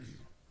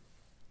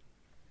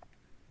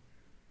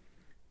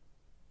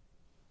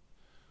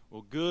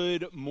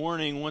Good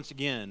morning once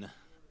again.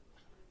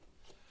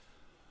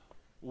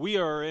 We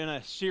are in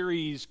a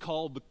series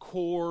called The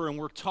Core, and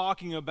we're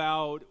talking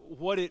about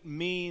what it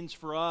means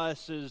for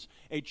us as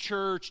a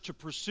church to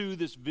pursue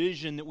this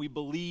vision that we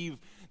believe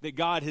that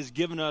God has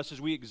given us as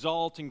we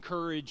exalt,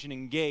 encourage, and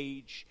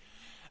engage.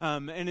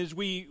 And as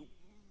we...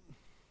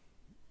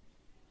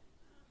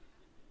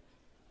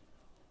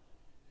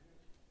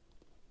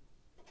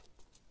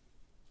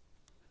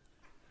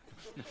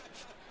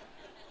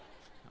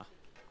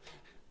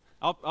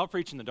 I'll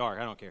preach in the dark.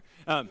 I don't care.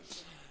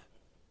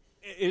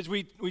 As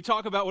we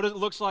talk about what it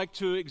looks like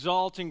to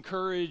exalt,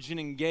 encourage, and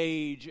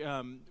engage,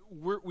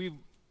 we've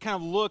kind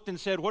of looked and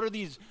said, what are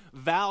these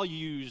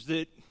values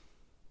that...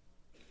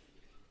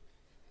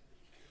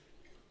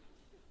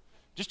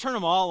 Just turn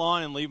them all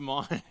on and leave them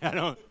on. I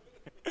don't...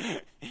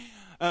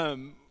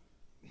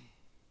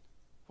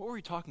 what were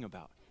we talking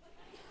about?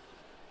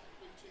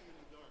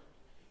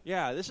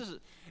 Yeah, this is...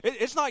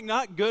 It's like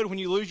not good when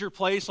you lose your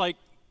place like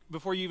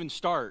before you even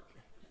start.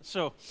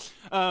 So,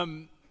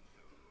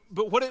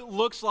 but what it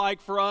looks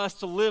like for us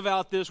to live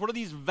out this, what are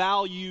these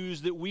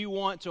values that we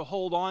want to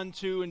hold on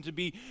to and to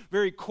be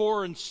very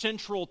core and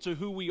central to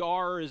who we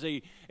are as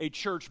a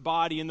church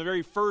body? In the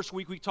very first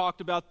week, we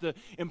talked about the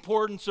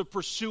importance of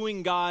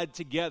pursuing God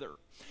together.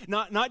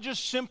 Not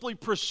just simply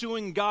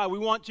pursuing God. We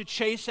want to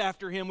chase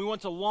after Him. We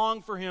want to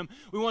long for Him.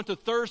 We want to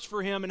thirst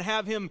for Him and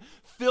have Him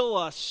fill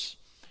us.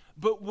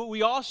 But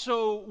we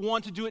also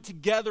want to do it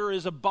together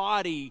as a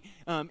body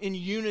in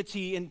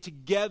unity and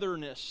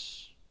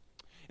togetherness.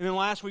 And then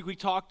last week we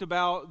talked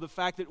about the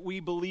fact that we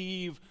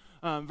believe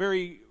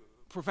very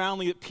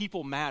profoundly that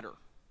people matter.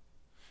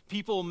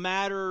 People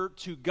matter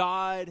to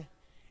God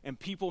and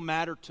people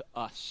matter to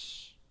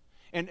us.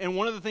 And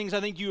one of the things I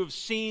think you have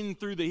seen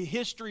through the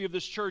history of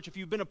this church, if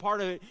you've been a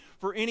part of it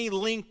for any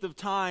length of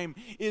time,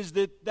 is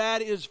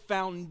that is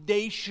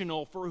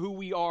foundational for who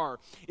we are,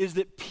 is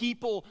that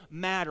people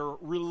matter,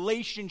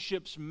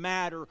 relationships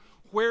matter.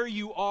 Where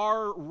you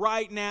are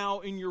right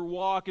now in your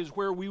walk is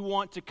where we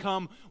want to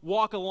come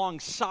walk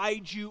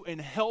alongside you and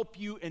help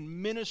you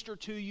and minister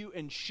to you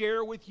and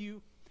share with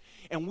you.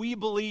 And we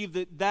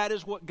believe that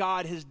is what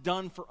God has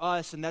done for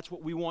us, and that's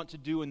what we want to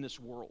do in this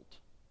world.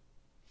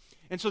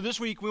 And so this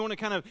week, we want to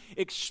kind of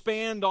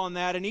expand on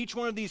that, and each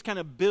one of these kind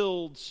of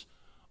builds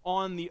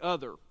on the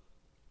other.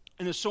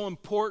 And it's so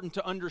important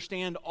to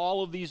understand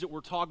all of these that we're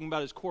talking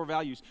about as core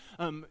values,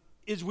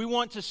 is we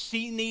want to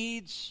see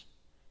needs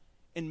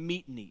and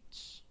meet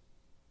needs.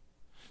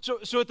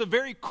 So at the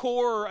very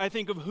core, I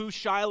think, of who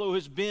Shiloh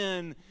has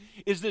been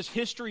is this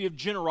history of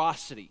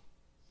generosity.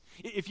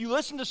 If you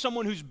listen to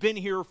someone who's been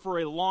here for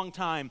a long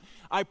time,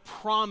 I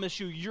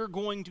promise you, you're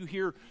going to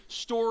hear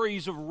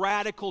stories of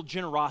radical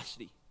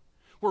generosity,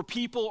 where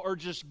people are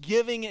just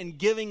giving and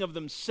giving of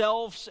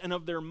themselves and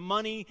of their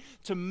money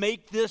to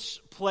make this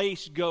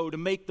place go, to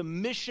make the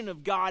mission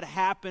of God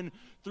happen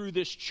through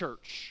this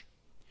church.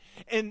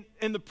 And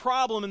the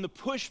problem and the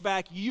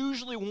pushback,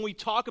 usually when we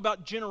talk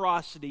about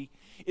generosity,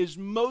 is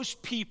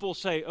most people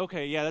say,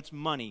 okay, yeah, that's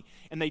money.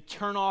 And they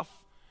turn off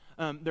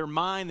their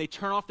mind, they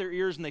turn off their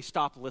ears, and they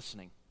stop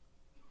listening.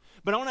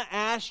 But I want to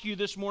ask you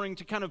this morning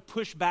to kind of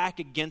push back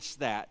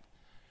against that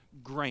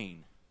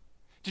grain.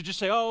 To just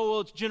say, oh, well,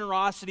 it's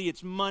generosity,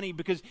 it's money,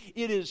 because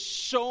it is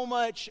so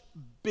much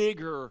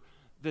bigger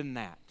than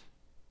that.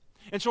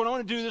 And so what I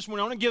want to do this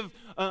morning, I want to give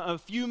a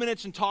few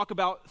minutes and talk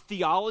about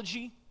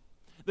theology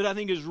that I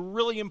think is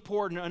really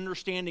important in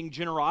understanding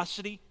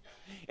generosity.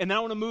 And then I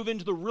want to move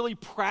into the really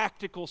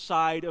practical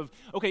side of,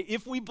 okay,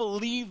 if we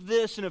believe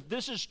this and if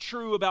this is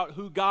true about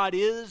who God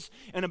is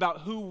and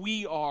about who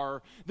we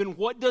are, then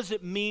what does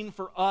it mean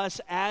for us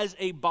as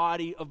a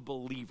body of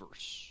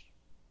believers?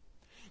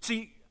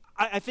 See,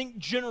 I think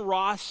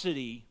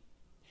generosity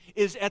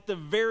is at the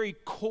very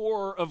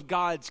core of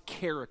God's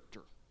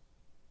character.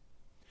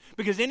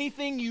 Because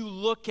anything you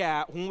look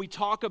at when we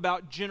talk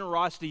about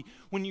generosity,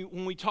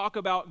 when we talk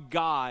about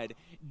God,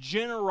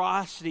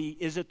 generosity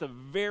is at the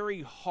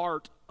very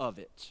heart of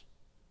it.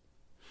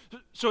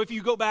 So if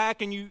you go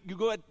back and you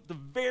go at the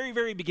very,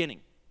 very beginning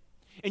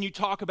and you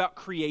talk about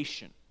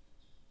creation,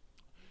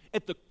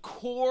 at the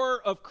core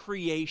of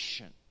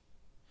creation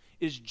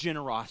is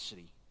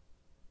generosity.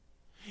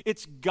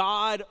 It's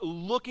God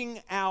looking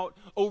out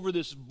over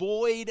this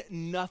void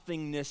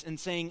nothingness and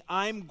saying,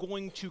 I'm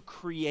going to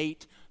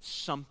create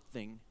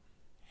something.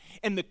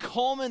 And the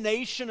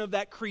culmination of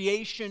that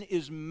creation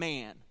is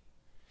man.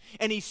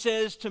 And He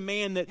says to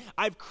man that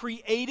I've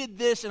created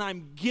this and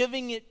I'm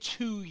giving it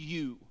to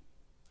you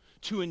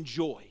to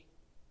enjoy.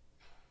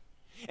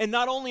 And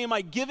not only am I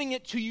giving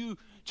it to you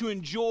to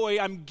enjoy,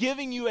 I'm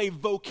giving you a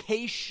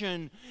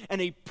vocation and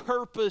a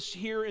purpose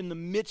here in the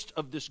midst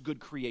of this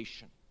good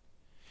creation.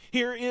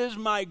 Here is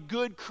my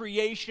good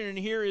creation, and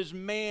here is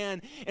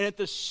man. And at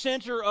the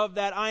center of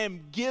that, I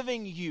am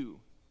giving you.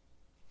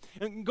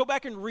 And go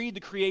back and read the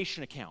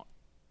creation account.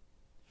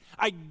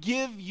 I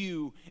give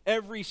you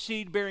every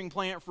seed-bearing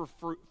plant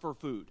for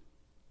food.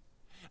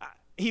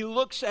 He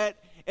looks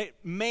at at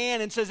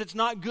man and says it's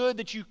not good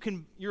that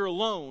you're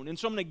alone. And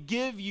so I'm going to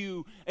give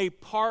you a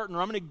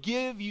partner. I'm going to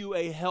give you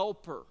a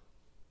helper.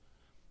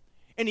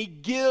 And he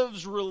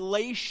gives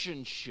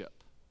relationship.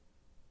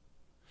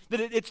 That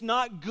it's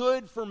not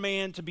good for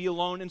man to be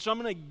alone. And so I'm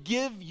going to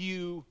give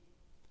you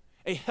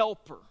a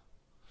helper.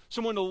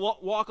 Someone to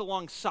walk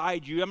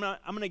alongside you. I'm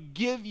going to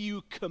give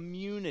you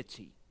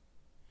community.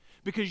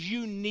 Because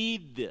you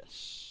need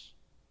this.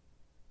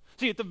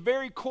 See, at the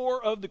very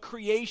core of the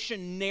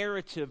creation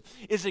narrative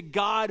is a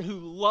God who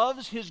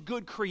loves his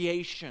good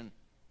creation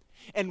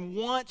and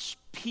wants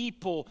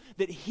people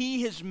that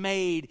he has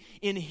made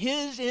in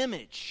his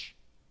image.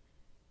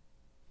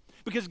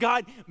 Because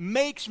God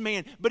makes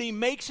man, but he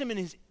makes him in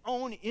his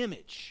own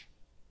image.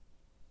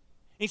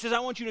 And he says, I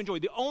want you to enjoy.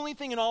 The only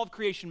thing in all of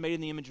creation made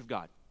in the image of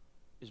God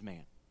is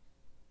man.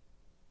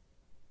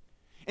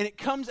 And it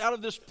comes out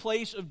of this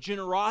place of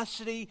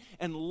generosity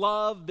and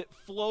love that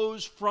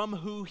flows from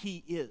who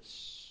he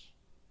is.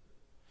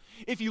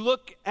 If you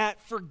look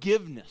at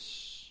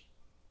forgiveness,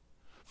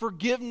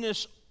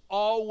 forgiveness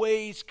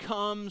always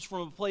comes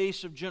from a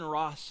place of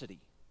generosity.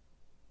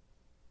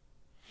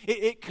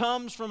 It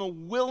comes from a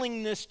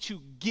willingness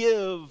to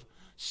give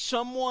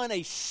someone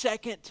a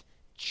second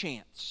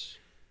chance.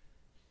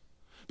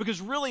 Because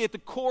really at the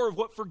core of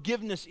what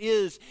forgiveness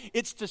is,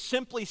 it's to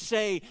simply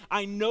say,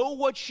 I know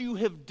what you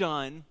have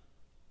done,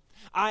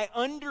 I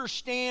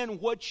understand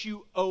what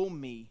you owe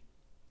me,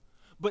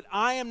 but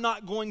I am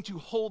not going to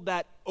hold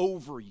that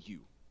over you.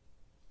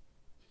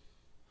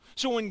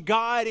 So when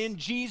God in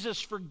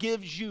Jesus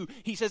forgives you,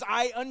 he says,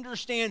 I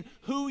understand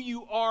who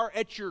you are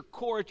at your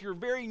core, at your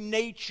very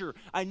nature.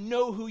 I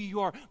know who you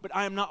are, but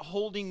I am not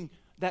holding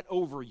that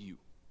over you.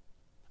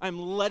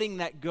 I'm letting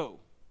that go.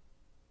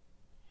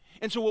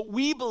 And so what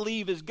we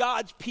believe as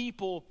God's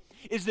people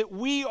is that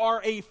we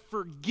are a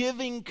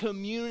forgiving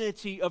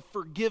community of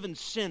forgiven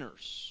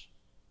sinners.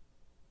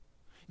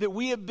 That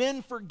we have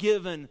been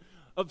forgiven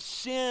of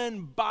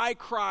sin by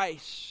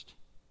Christ.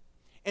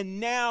 And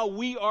now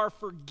we are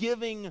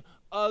forgiving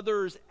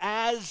others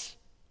as,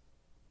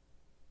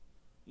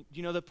 do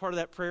you know the part of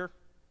that prayer?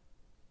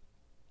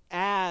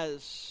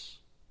 As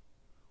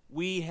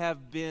we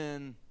have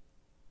been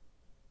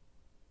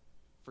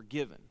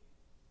forgiven.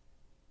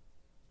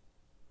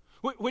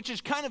 Which is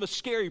kind of a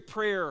scary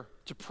prayer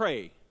to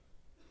pray.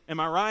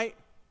 Am I right?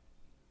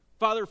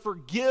 Father,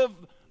 forgive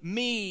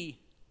me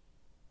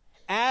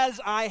as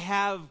I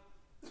have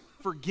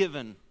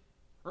forgiven,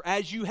 or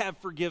as you have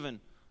forgiven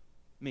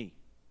me.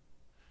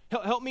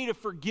 Help me to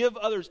forgive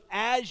others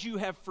as you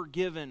have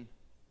forgiven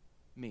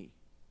me.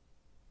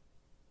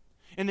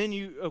 And then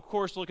you, of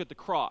course, look at the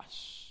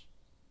cross.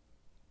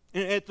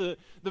 And at the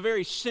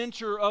very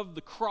center of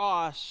the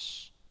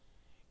cross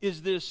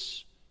is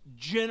this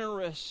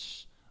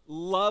generous,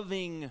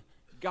 loving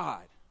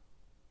God.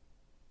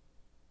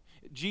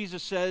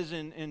 Jesus says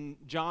in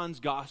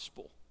John's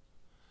Gospel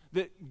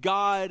that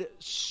God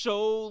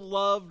so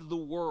loved the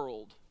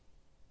world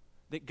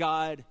that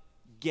God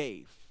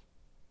gave.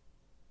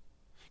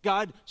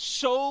 God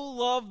so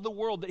loved the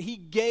world that he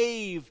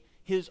gave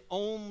his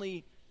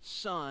only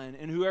Son,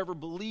 and whoever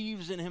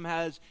believes in him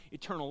has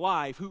eternal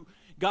life. Who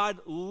God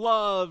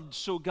loved,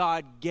 so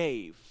God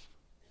gave.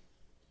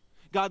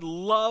 God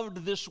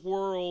loved this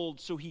world,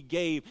 so he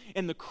gave.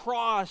 And the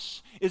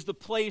cross is the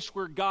place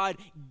where God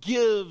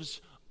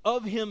gives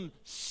of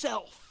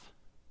himself.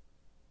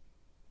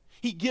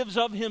 He gives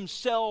of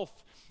himself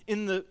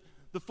in the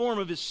form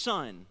of his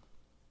Son.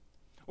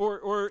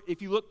 Or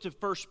if you look to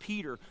 1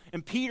 Peter,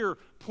 and Peter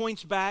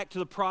points back to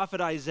the prophet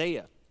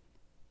Isaiah.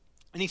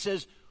 And he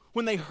says,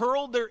 when they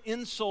hurled their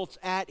insults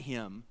at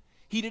him,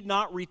 he did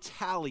not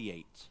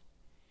retaliate.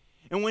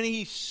 And when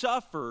he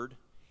suffered,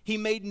 he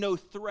made no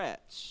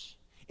threats.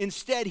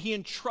 Instead, he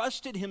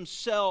entrusted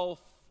himself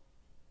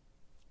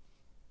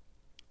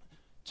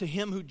to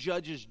him who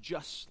judges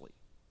justly.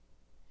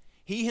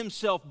 He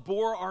himself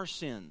bore our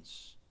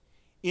sins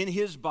in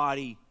his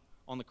body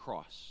on the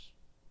cross,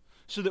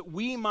 so that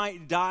we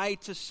might die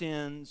to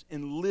sins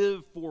and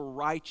live for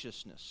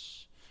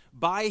righteousness.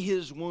 By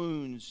his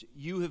wounds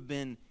you have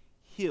been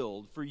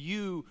healed. For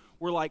you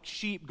were like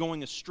sheep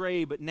going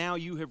astray, but now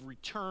you have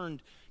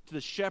returned to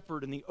the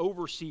shepherd and the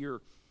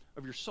overseer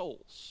of your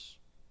souls.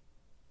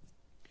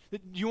 Do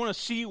you want to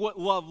see what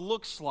love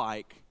looks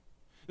like?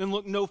 Then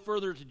look no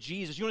further to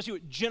Jesus. You want to see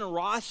what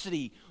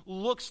generosity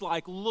looks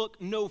like?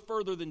 Look no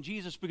further than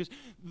Jesus. Because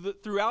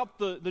throughout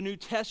the New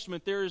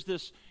Testament, there is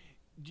this.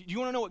 Do you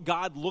want to know what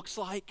God looks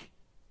like?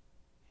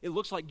 It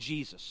looks like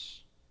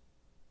Jesus.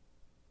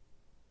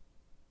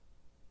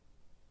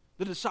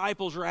 The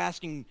disciples are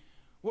asking,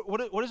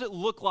 what does it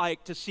look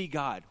like to see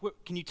God?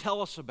 Can you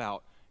tell us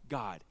about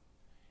God?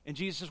 And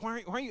Jesus says,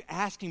 why aren't you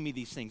asking me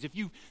these things? If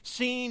you've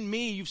seen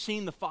me, you've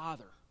seen the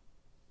Father.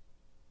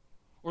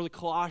 Or the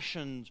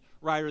Colossians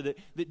writer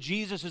that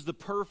Jesus is the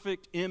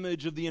perfect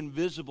image of the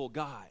invisible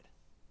God.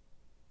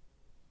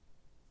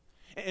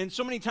 And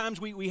so many times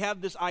we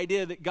have this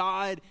idea that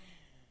God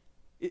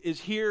is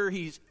here,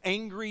 he's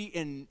angry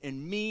and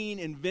mean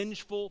and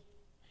vengeful.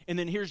 And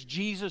then here's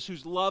Jesus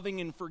who's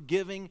loving and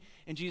forgiving.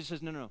 And Jesus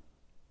says, no.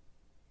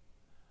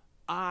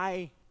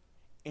 I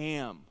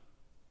am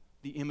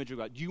the image of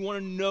God. Do you want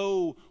to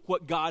know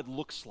what God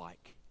looks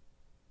like?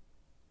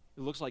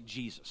 It looks like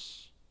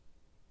Jesus.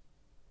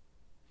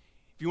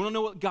 If you want to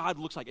know what God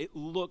looks like, it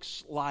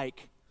looks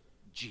like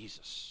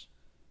Jesus.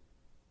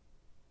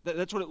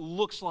 That's what it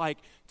looks like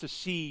to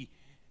see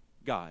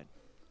God.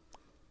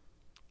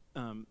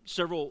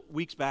 Several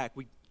weeks back,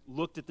 we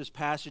looked at this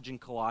passage in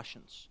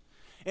Colossians.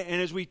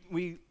 And as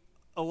we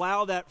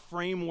allow that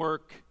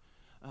framework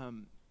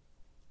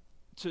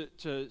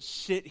to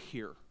sit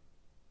here,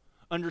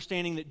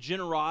 understanding that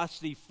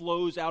generosity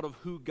flows out of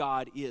who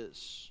God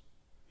is,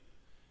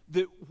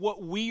 that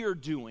what we are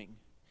doing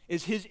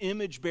as His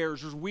image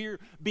bearers, as we're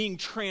being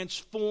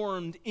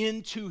transformed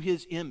into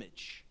His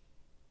image.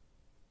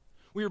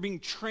 We are being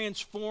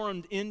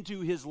transformed into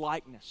His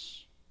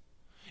likeness.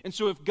 And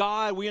so if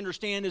God, we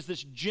understand, is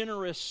this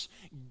generous,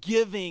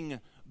 giving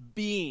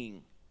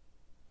being,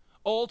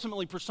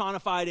 ultimately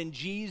personified in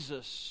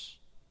Jesus,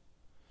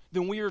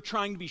 then we are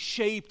trying to be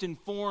shaped and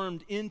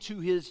formed into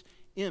His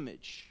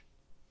image.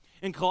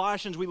 In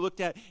Colossians we looked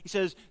at, he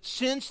says,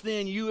 "Since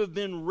then you have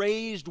been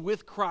raised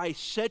with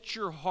Christ, set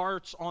your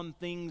hearts on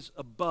things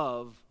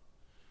above,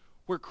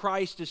 where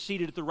Christ is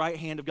seated at the right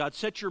hand of God.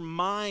 Set your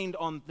mind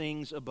on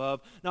things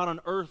above, not on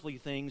earthly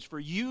things, for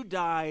you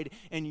died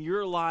and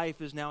your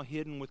life is now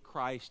hidden with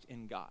Christ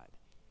in God."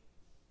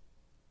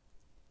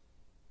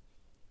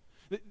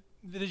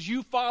 That as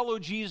you follow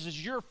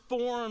Jesus, you're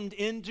formed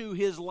into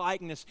His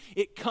likeness.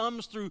 It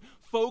comes through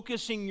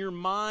focusing your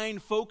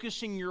mind,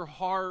 focusing your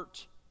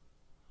heart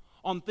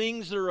on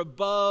things that are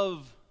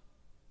above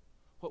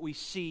what we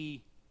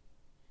see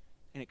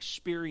and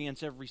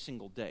experience every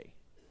single day.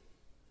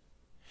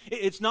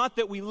 It's not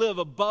that we live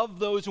above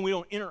those and we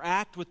don't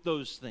interact with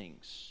those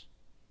things.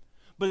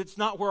 But it's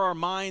not where our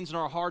minds and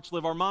our hearts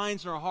live. Our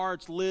minds and our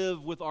hearts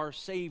live with our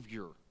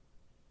Savior.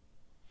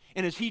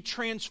 And as He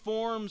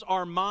transforms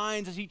our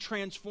minds, as He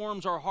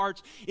transforms our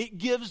hearts, it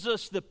gives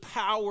us the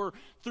power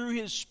through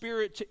His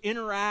Spirit to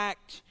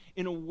interact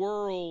in a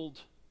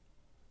world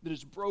that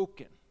is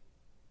broken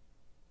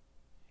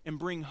and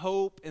bring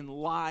hope and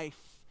life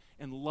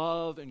and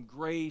love and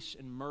grace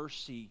and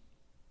mercy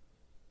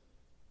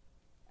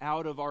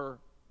out of our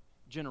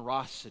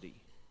generosity,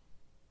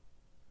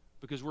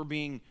 because we're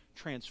being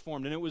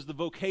transformed. And it was the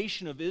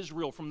vocation of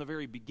Israel from the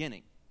very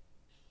beginning.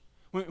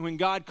 When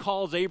God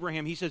calls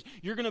Abraham, He says,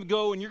 you're going to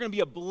go and you're going to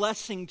be a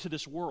blessing to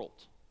this world.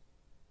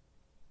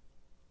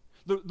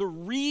 The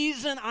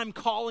reason I'm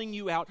calling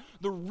you out,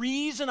 the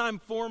reason I'm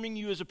forming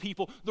you as a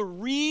people, the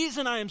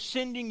reason I am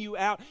sending you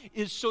out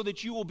is so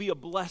that you will be a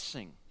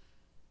blessing.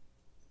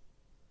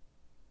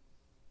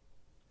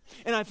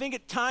 And I think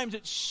at times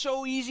it's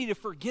so easy to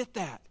forget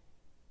that.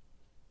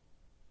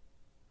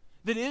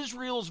 That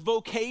Israel's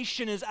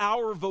vocation is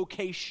our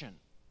vocation.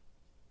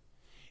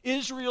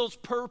 Israel's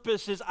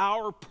purpose is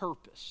our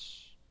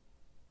purpose.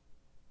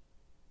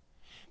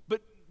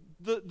 But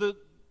the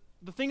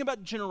thing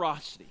about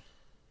generosity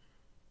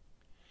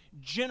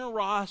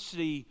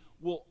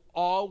will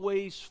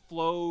always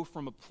flow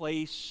from a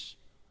place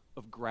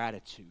of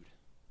gratitude.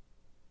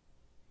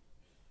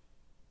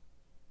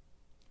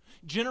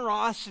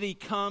 Generosity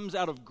comes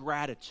out of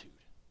gratitude.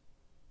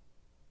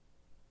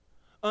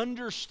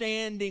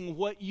 Understanding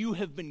what you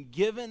have been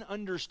given,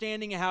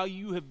 understanding how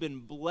you have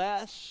been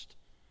blessed,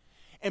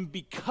 and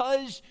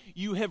because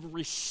you have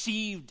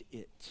received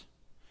it,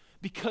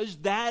 because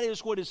that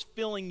is what is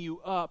filling you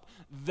up,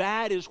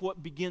 that is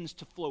what begins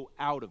to flow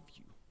out of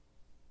you.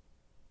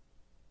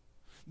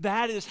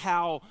 That is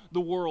how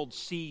the world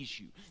sees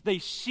you. They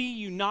see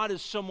you not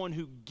as someone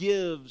who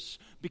gives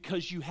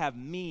because you have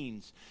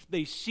means.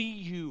 They see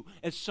you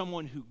as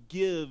someone who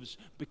gives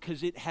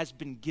because it has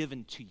been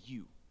given to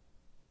you.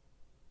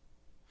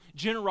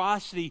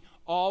 Generosity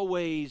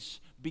always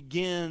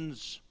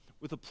begins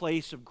with a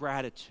place of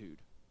gratitude.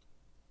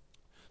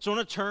 So I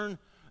want to turn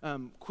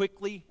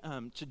quickly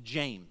to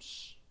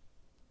James.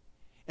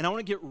 And I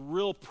want to get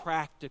real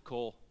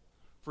practical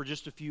for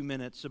just a few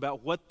minutes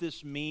about what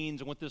this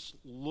means and what this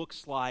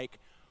looks like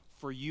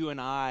for you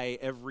and I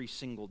every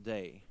single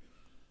day.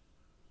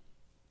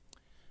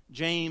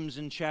 James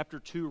in chapter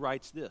 2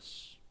 writes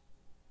this: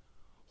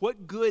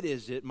 "What good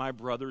is it, my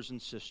brothers and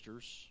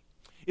sisters,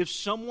 if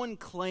someone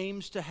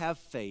claims to have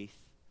faith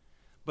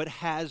but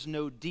has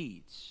no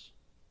deeds?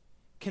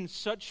 Can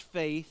such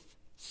faith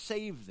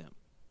save them?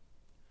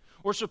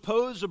 Or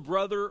suppose a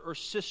brother or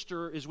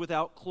sister is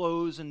without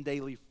clothes and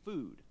daily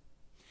food.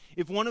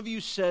 If one of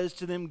you says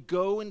to them,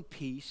 'Go in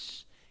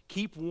peace,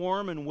 keep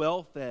warm and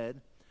well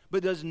fed,'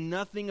 but does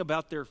nothing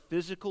about their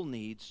physical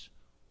needs,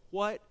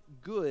 what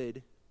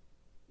good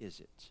is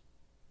it?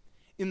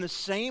 In the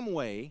same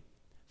way,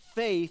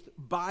 faith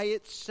by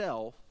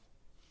itself,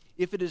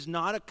 if it is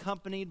not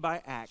accompanied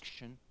by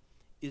action,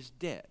 is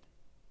dead.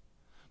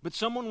 But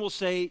someone will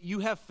say, 'You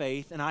have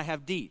faith and I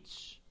have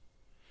deeds.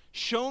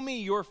 Show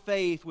me your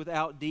faith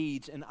without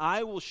deeds, and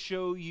I will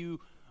show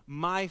you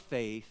my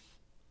faith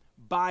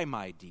by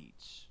my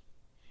deeds.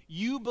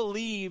 you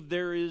believe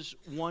there is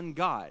one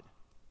God.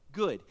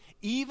 Good.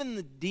 Even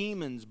the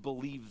demons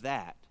believe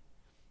that,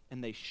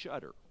 and they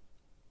shudder.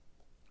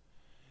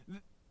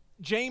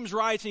 James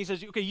writes and he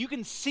says, okay, you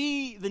can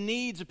see the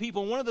needs of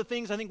people. And one of the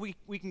things I think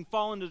we can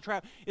fall into the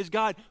trap is,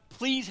 God,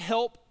 please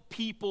help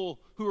people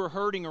who are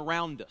hurting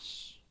around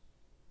us.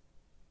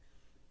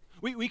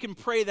 We can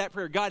pray that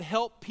prayer. God,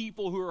 help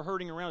people who are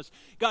hurting around us.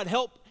 God,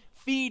 help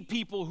feed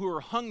people who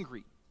are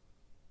hungry.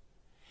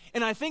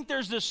 And I think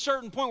there's this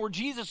certain point where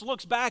Jesus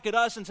looks back at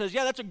us and says,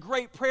 yeah, that's a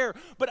great prayer,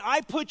 but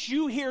I put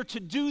you here to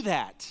do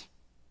that.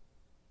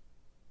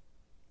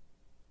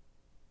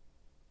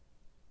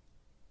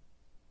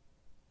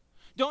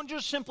 Don't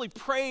just simply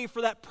pray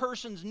for that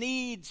person's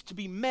needs to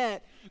be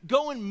met.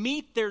 Go and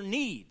meet their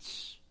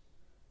needs.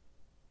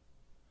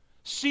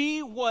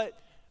 See what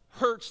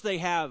hurts they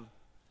have.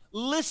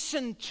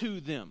 Listen to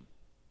them.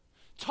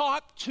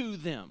 Talk to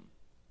them.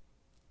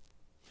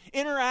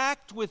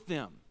 Interact with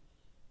them.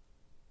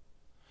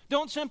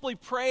 Don't simply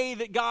pray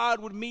that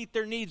God would meet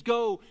their needs.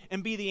 Go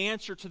and be the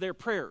answer to their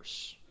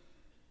prayers.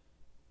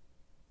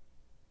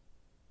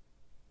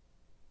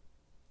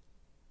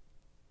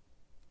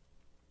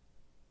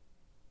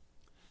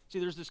 See,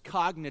 there's this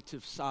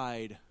cognitive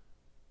side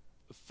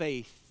of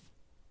faith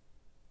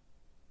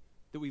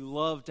that we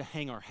love to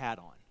hang our hat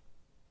on.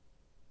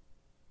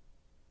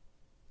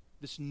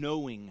 This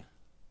knowing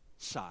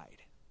side.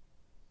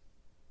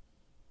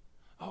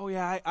 Oh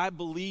yeah, I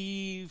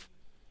believe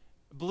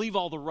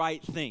all the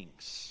right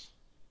things.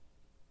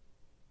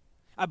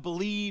 I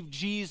believe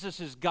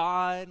Jesus is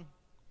God.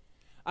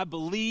 I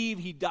believe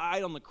He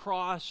died on the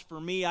cross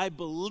for me. I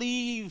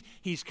believe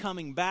He's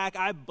coming back.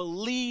 I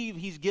believe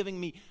He's giving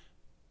me...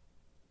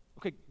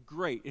 Okay,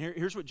 great. And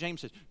here's what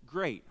James says.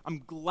 Great.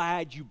 I'm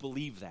glad you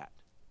believe that.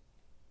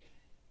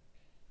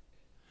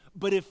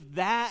 But if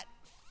that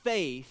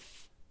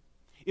faith,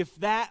 if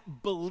that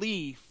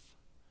belief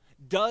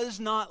does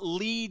not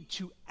lead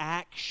to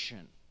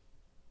action,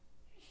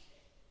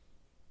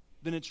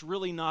 then it's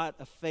really not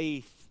a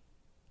faith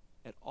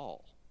at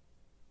all.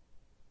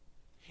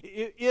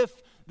 If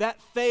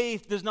that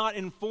faith does not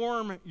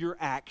inform your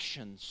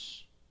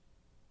actions,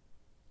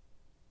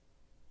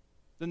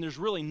 then there's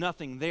really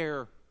nothing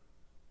there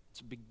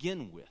to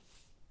begin with.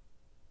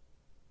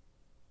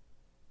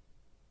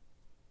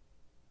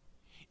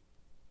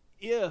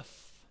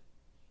 If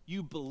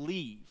you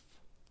believe,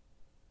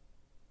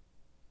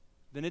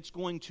 then it's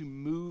going to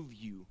move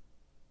you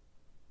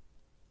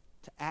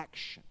to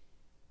action.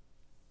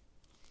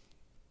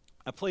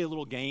 I play a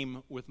little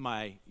game with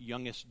my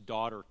youngest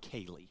daughter,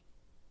 Kaylee.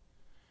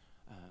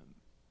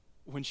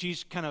 When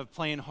she's kind of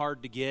playing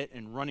hard to get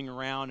and running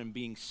around and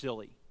being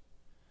silly,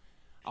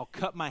 I'll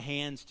cup my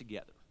hands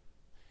together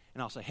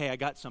and I'll say, hey, I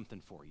got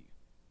something for you.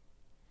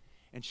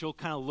 And she'll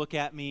kind of look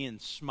at me and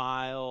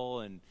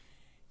smile and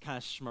kind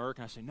of smirk.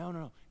 And I say,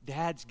 no,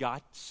 Dad's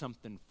got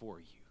something for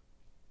you.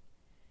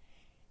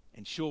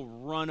 And she'll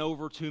run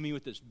over to me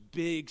with this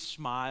big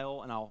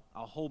smile, and I'll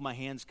hold my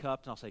hands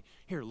cupped, and I'll say,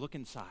 here, look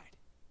inside.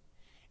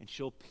 And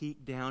she'll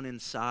peek down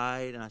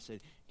inside, and I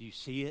said, do you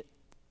see it?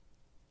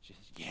 She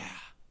says, yeah.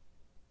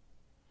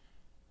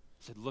 I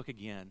said, look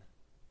again.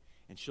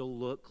 And she'll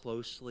look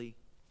closely,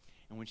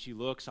 and when she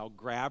looks, I'll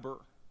grab her,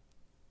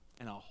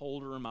 and I'll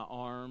hold her in my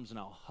arms, and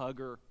I'll hug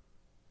her,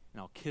 and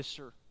I'll kiss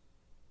her,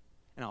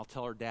 and I'll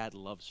tell her Dad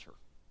loves her.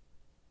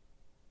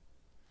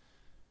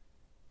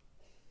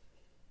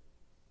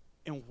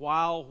 And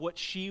while what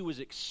she was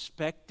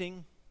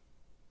expecting,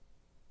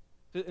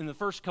 in the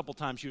first couple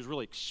times she was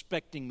really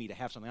expecting me to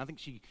have something. I think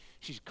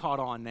she's caught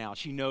on now.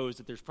 She knows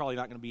that there's probably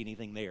not going to be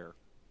anything there.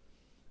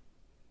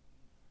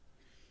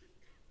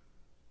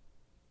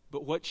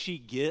 But what she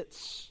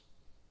gets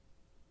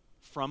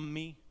from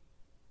me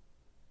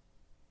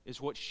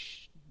is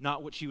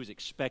not what she was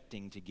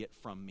expecting to get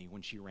from me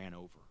when she ran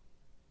over.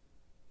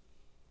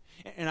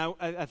 And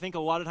I think a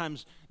lot of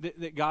times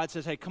that God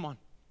says, hey, come on.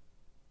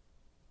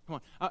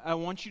 I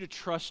want you to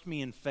trust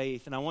me in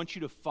faith, and I want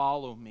you to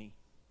follow me.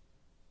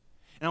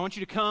 And I want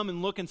you to come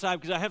and look inside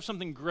because I have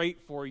something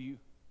great for you.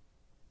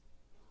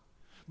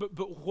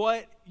 But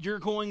what you're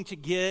going to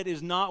get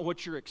is not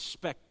what you're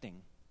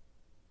expecting.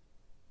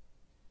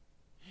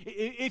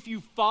 If you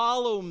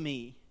follow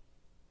me,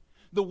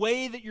 the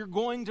way that you're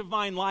going to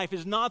find life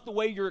is not the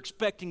way you're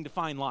expecting to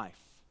find life.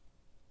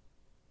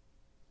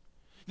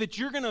 That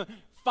you're going to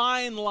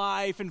find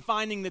life and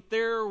finding that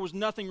there was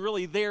nothing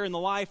really there in the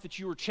life that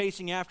you were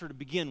chasing after to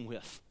begin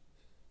with.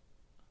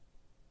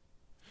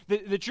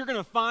 That you're going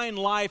to find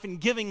life in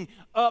giving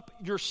up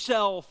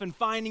yourself and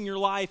finding your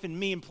life in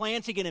me and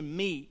planting it in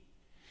me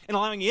and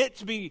allowing it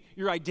to be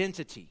your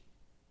identity.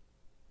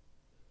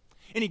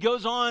 And he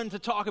goes on to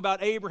talk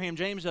about Abraham,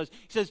 James does.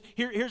 He says,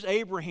 here's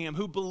Abraham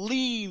who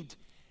believed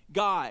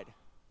God.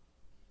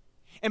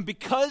 And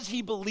because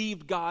he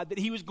believed God, that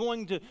he was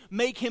going to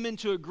make him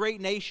into a great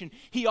nation,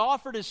 he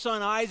offered his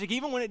son Isaac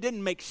even when it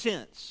didn't make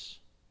sense.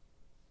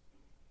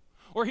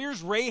 Or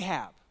here's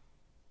Rahab,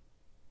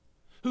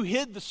 who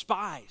hid the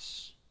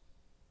spies.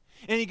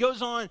 And he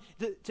goes on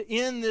to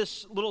end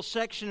this little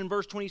section in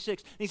verse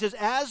 26. And he says,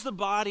 as the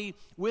body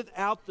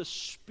without the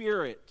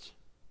spirit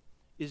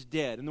is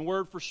dead. And the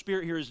word for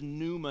spirit here is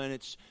pneuma, and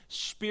it's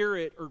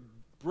spirit or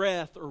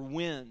breath or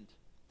wind.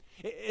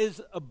 It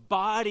is a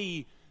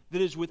body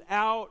that is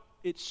without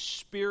its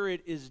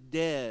spirit is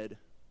dead.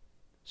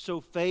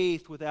 So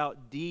faith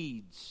without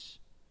deeds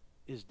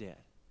is dead.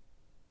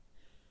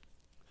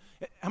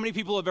 How many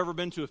people have ever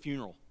been to a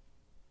funeral?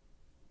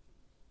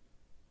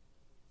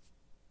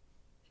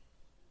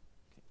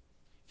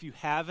 If you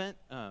haven't,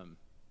 I don't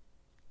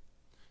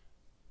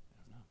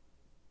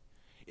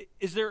know.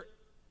 Is there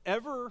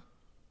ever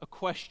a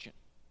question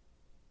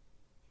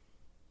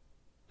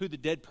who the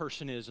dead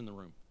person is in the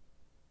room?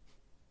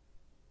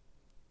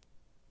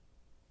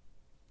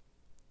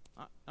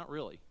 Not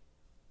really.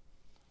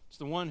 It's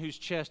the one whose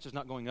chest is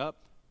not going up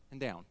and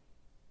down.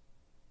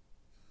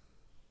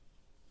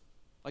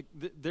 Like,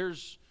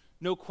 there's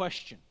no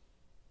question.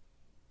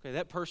 Okay,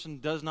 that person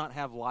does not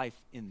have life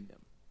in them.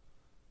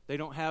 They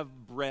don't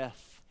have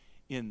breath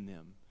in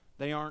them.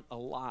 They aren't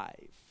alive.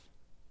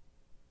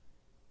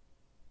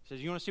 He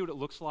says, you want to see what it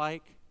looks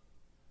like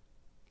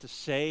to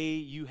say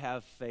you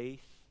have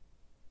faith,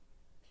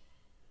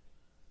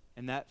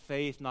 and that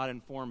faith not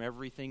inform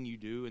everything you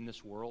do in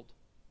this world?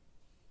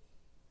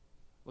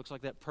 Looks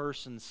like that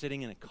person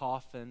sitting in a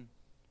coffin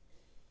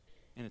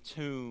in a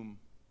tomb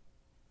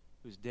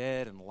who's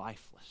dead and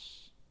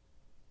lifeless.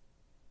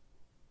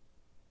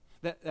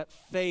 That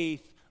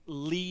faith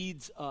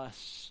leads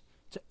us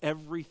to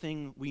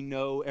everything we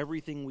know,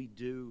 everything we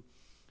do.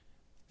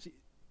 See,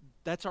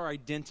 that's our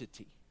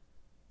identity.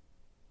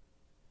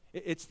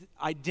 It's the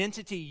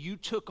identity you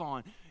took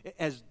on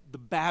as the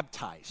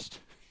baptized.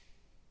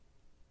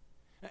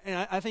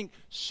 And I think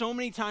so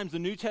many times the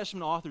New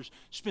Testament authors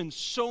spend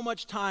so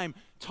much time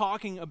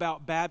talking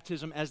about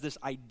baptism as this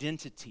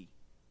identity,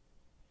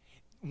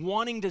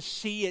 wanting to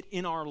see it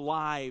in our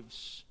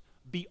lives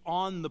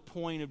beyond the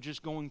point of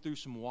just going through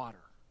some water.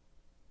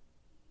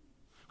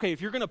 Okay,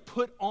 if you're going to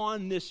put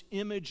on this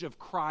image of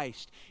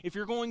Christ, if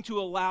you're going to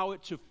allow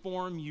it to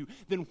form you,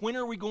 then when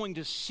are we going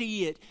to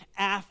see it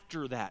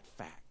after that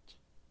fact?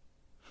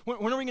 When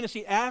are we going to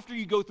see after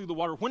you go through the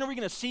water? When are we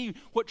going to see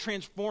what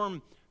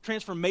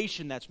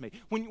transformation that's made?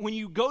 When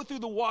you go through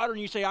the water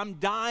and you say, I'm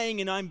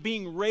dying and I'm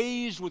being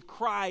raised with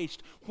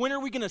Christ, when are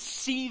we going to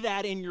see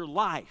that in your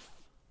life?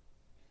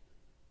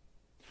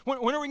 When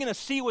are we going to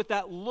see what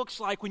that looks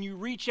like when you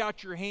reach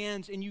out your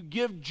hands and you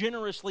give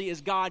generously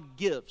as God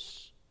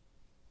gives?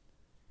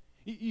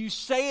 You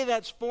say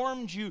that's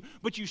formed you,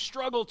 but you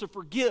struggle to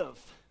forgive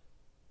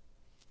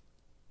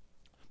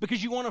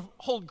because you want to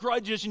hold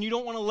grudges and you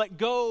don't want to let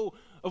go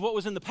of what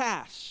was in the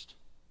past.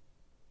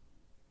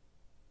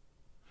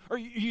 Or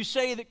you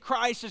say that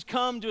Christ has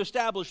come to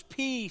establish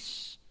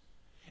peace,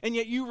 and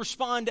yet you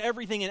respond to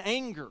everything in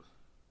anger.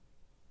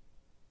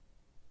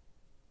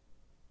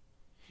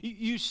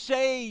 You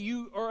say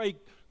you are a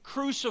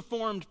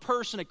cruciformed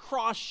person, a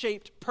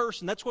cross-shaped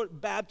person. That's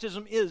what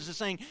baptism is. It's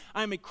saying,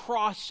 I'm a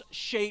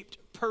cross-shaped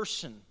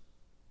person.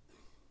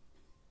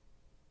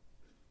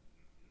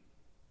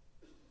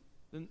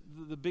 Then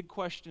the big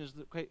question is,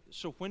 okay,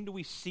 so when do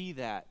we see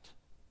that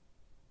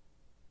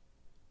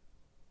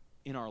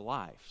in our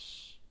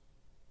lives?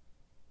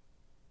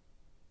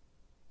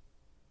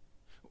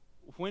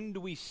 When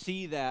do we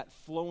see that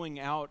flowing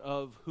out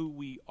of who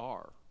we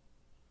are?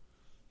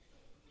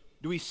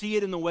 Do we see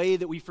it in the way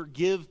that we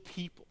forgive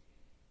people?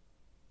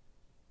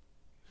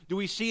 Do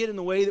we see it in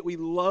the way that we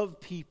love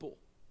people?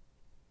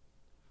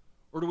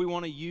 Or do we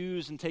want to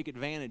use and take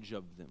advantage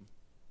of them?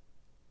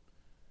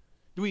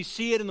 Do we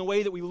see it in the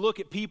way that we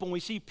look at people and we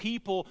see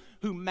people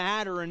who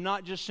matter and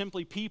not just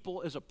simply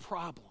people as a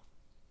problem?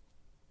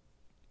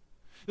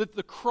 That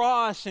the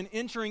cross and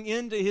entering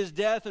into his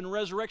death and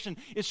resurrection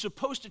is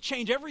supposed to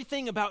change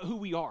everything about who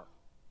we are.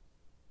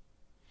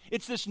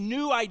 It's this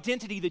new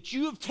identity that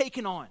you have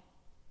taken on.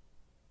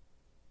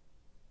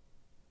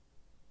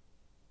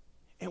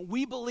 And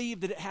we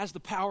believe that it has the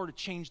power to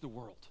change the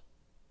world.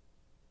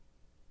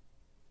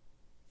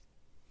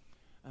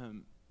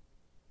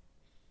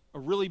 A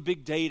really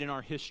big date in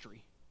our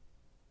history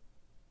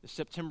is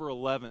September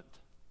 11th,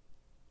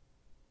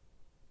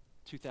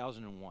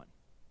 2001.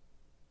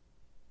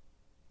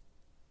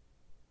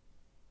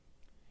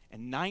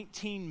 And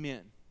 19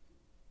 men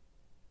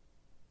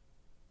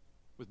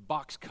with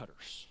box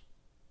cutters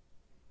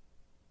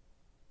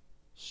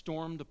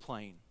stormed a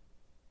plane,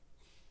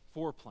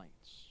 4 planes.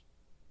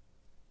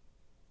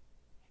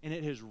 And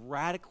it has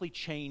radically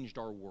changed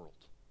our world.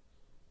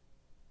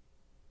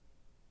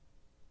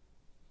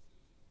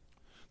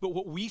 But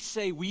what we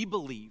say we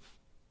believe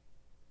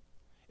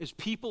as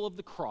people of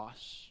the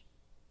cross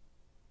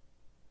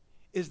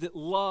is that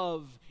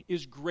love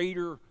is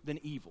greater than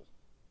evil.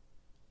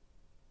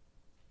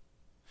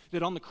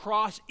 That on the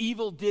cross,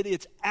 evil did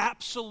its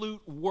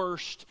absolute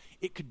worst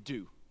it could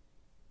do.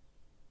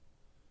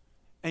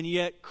 And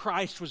yet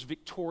Christ was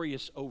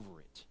victorious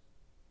over it.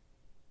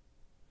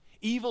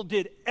 Evil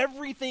did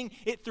everything,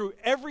 it threw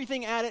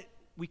everything at it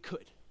we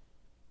could.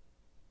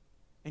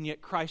 and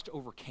yet Christ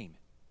overcame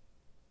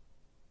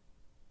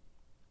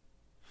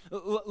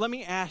it. Let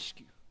me ask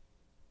you,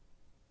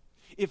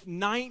 if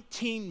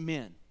 19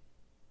 men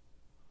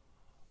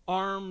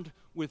armed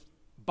with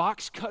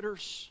box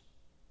cutters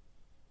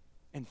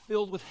and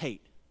filled with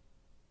hate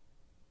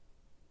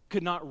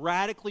could not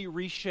radically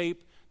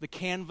reshape the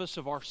canvas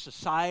of our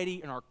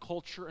society and our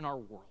culture and our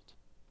world,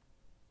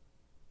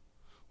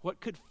 what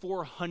could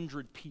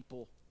 400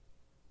 people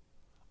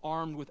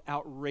armed with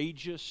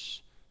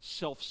outrageous,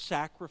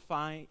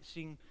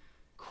 self-sacrificing,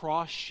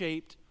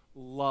 cross-shaped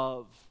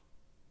love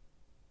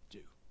do?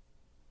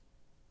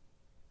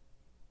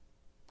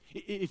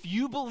 If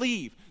you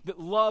believe that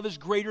love is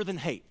greater than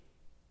hate,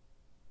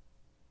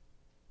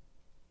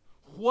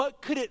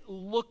 what could it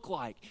look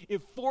like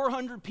if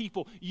 400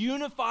 people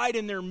unified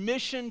in their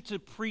mission to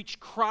preach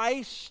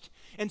Christ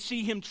and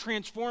see Him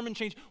transform and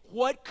change?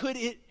 What could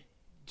it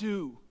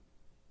do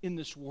in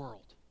this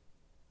world?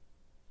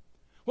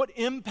 What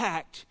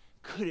impact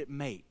could it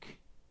make?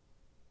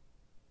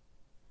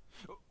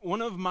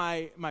 One of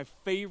my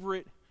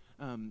favorite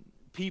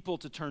people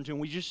to turn to, and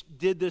we just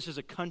did this as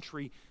a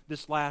country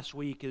this last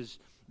week, is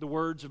the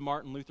words of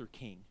Martin Luther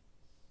King.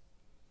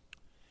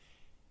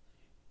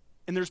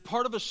 And there's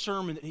part of a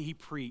sermon that he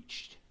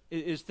preached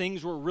as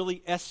things were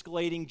really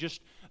escalating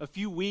just a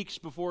few weeks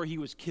before he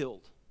was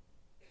killed.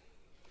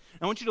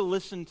 I want you to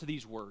listen to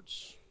these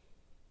words.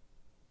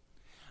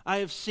 I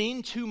have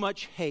seen too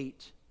much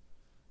hate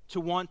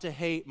to want to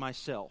hate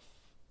myself.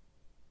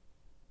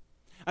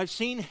 I've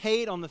seen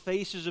hate on the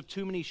faces of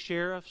too many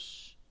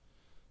sheriffs,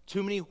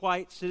 too many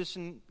white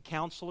citizen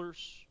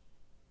counselors,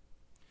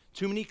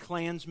 too many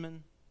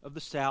Klansmen of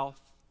the South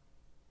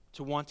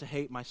to want to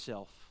hate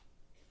myself.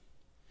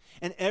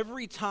 And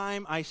every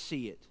time I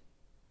see it,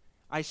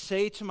 I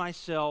say to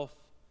myself,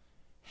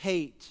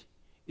 hate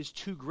is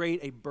too great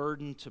a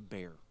burden to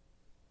bear.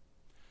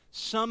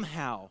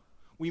 Somehow,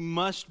 we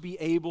must be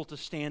able to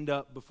stand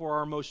up before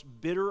our most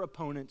bitter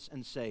opponents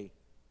and say,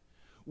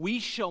 we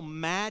shall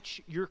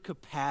match your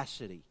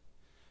capacity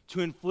to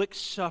inflict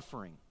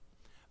suffering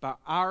by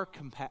our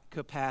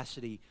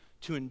capacity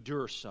to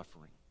endure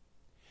suffering.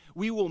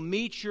 We will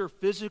meet your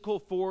physical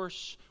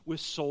force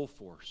with soul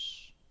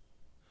force.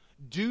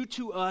 Do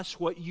to us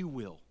what you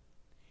will,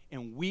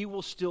 and we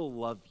will still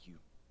love you.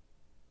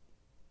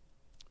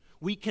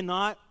 We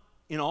cannot,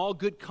 in all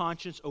good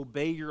conscience,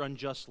 obey your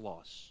unjust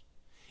laws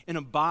and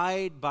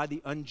abide by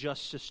the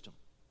unjust system,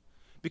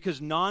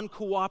 because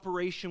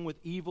non-cooperation with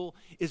evil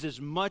is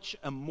as much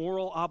a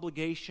moral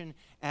obligation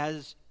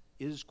as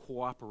is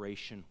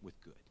cooperation with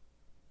good.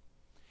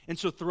 And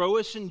so throw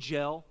us in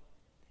jail,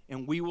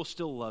 and we will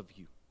still love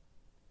you.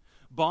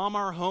 Bomb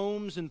our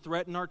homes and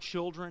threaten our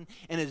children,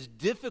 and as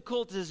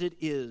difficult as it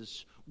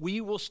is, we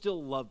will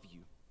still love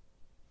you.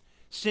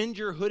 Send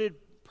your hooded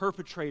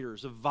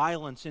perpetrators of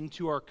violence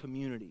into our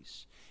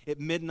communities at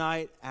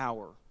midnight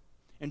hour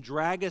and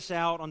drag us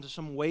out onto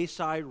some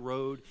wayside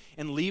road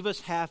and leave us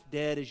half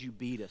dead as you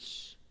beat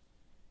us,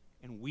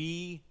 and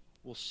we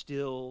will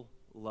still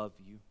love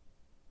you.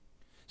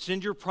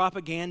 Send your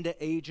propaganda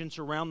agents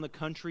around the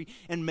country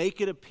and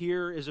make it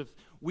appear as if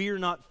we are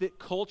not fit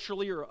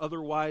culturally or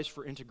otherwise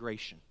for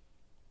integration,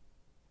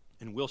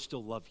 and we'll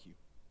still love you.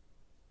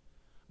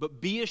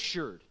 But be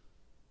assured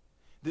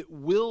that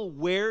we'll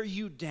wear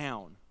you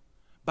down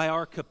by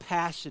our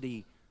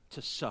capacity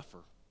to suffer.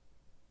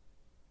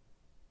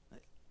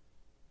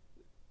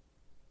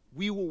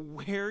 We will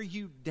wear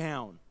you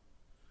down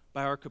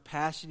by our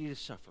capacity to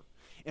suffer.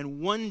 And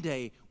one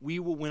day we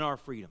will win our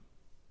freedom.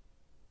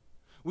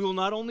 We will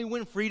not only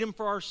win freedom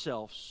for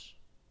ourselves,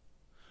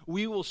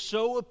 we will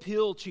so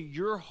appeal to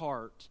your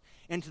heart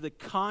and to the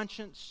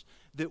conscience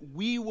that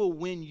we will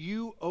win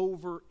you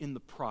over in the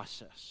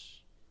process.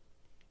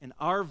 And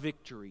our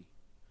victory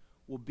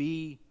will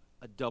be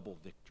a double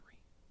victory.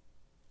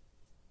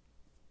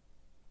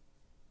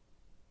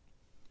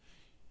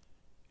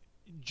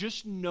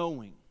 Just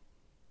knowing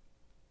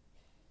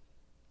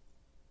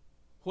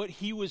what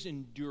he was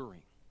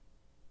enduring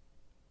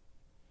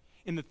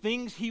and the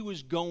things he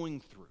was going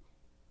through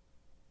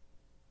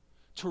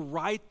to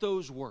write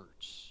those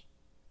words,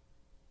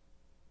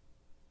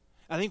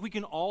 I think we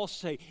can all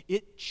say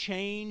it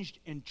changed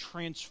and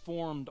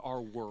transformed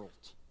our world.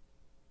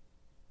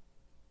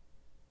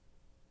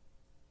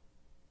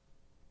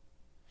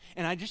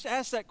 And I just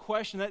asked that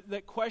question.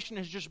 That question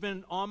has just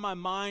been on my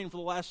mind for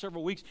the last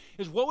several weeks,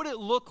 is what would it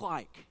look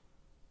like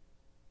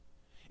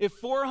if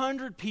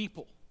 400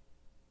 people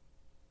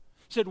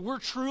said, we're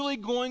truly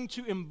going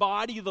to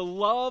embody the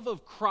love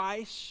of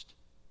Christ,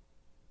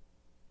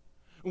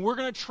 and we're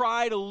going to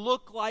try to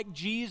look like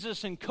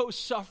Jesus and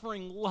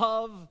co-suffering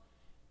love,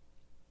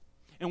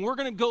 and we're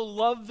going to go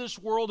love this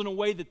world in a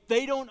way that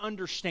they don't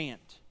understand.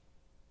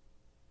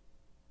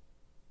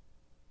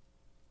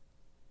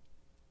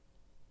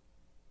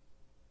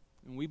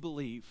 And we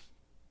believe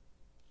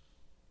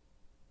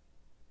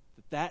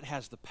that that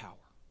has the power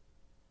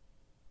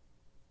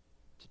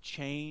to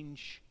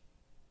change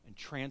and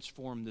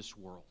transform this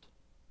world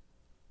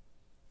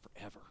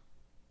forever.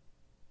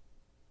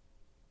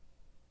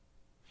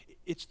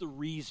 It's the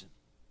reason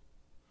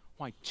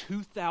why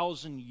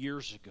 2,000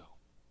 years ago,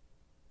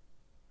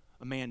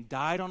 a man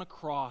died on a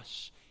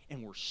cross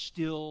and we're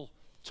still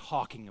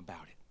talking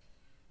about it.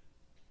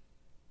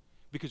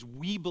 Because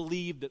we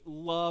believe that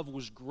love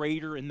was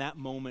greater in that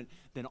moment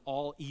than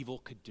all evil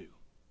could do.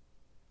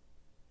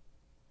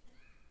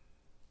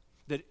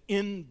 That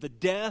in the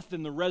death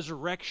and the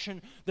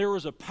resurrection, there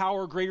was a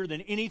power greater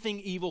than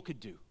anything evil could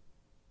do.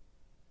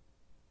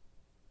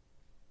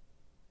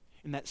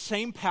 And that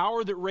same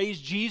power that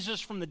raised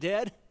Jesus from the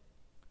dead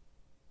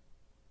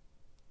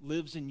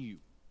lives in you,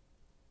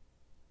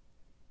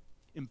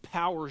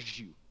 empowers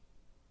you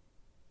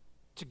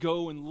to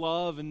go and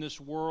love in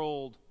this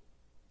world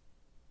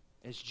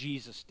as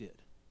Jesus did.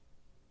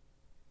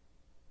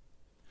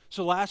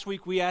 So last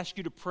week we asked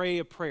you to pray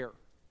a prayer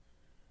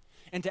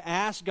and to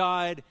ask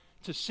God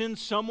to send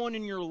someone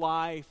in your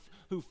life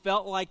who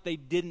felt like they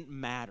didn't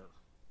matter.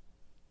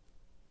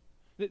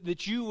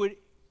 That you would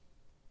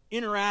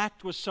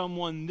interact with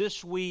someone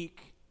this week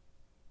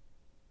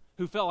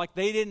who felt like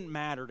they didn't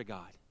matter to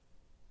God.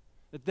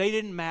 That they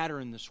didn't matter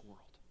in this world.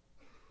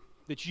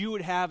 That you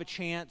would have a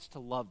chance to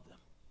love them.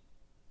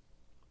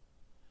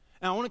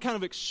 Now I want to kind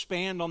of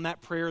expand on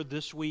that prayer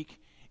this week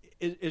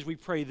as we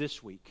pray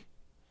this week.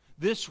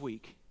 This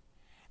week,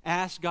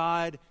 ask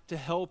God to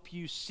help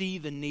you see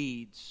the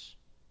needs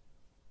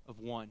of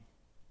one.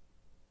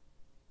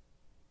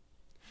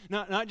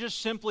 Not just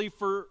simply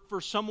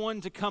for someone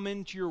to come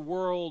into your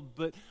world,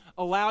 but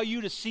allow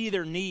you to see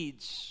their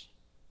needs.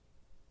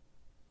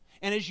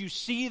 And as you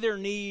see their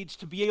needs,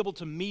 to be able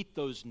to meet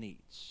those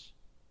needs.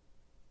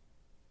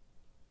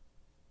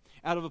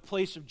 Out of a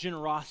place of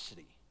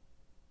generosity.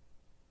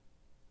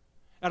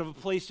 Out of a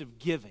place of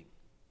giving.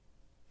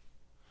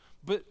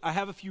 But I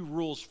have a few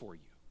rules for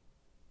you.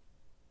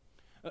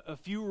 A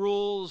few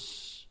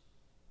rules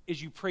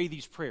as you pray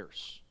these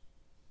prayers.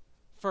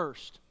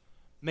 First,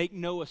 make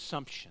no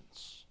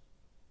assumptions.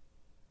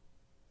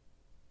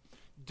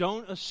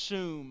 Don't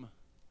assume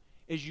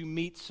as you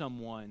meet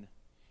someone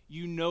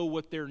you know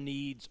what their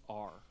needs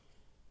are.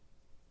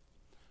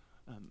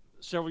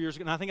 Several years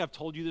ago, and I think I've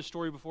told you this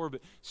story before,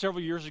 but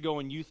several years ago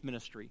in youth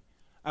ministry,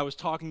 I was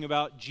talking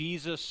about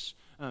Jesus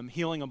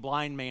healing a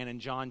blind man in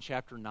John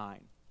chapter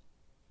 9.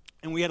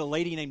 And we had a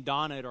lady named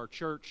Donna at our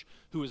church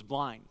who was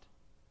blind.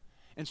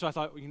 And so I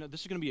thought,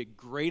 this is going to be a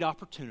great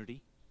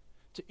opportunity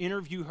to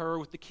interview her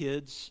with the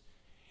kids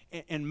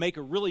and make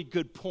a really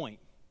good point.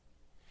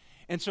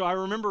 And so I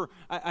remember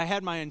I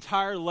had my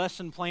entire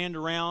lesson planned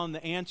around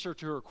the answer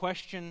to her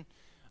question.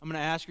 I'm going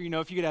to ask her,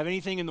 if you could have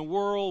anything in the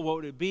world, what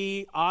would it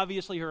be?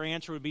 Obviously, her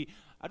answer would be,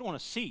 I'd want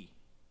to see.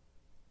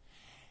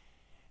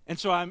 And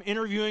so I'm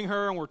interviewing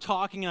her, and we're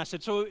talking, and I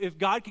said, so if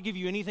God could give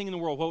you anything in the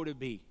world, what would it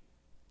be?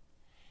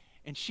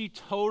 And she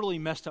totally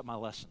messed up my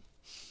lesson.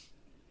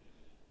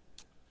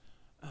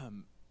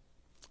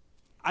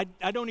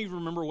 I don't even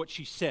remember what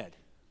she said.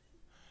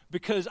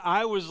 Because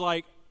I was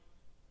like,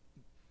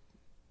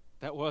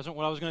 that wasn't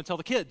what I was going to tell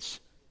the kids.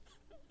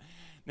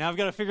 Now I've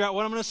got to figure out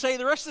what I'm going to say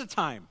the rest of the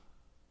time.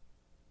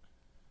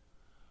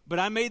 But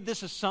I made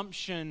this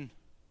assumption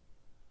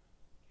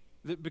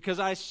that because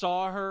I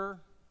saw her,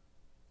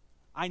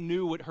 I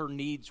knew what her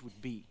needs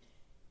would be.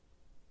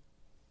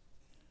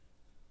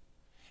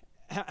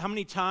 How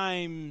many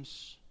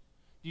times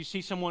do you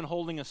see someone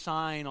holding a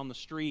sign on the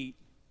street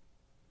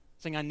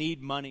saying, I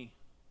need money?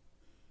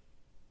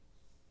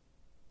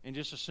 And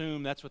just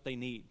assume that's what they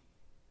need.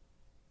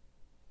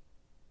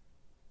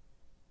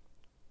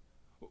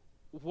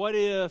 What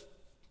if,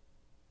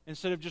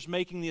 instead of just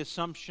making the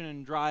assumption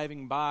and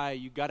driving by,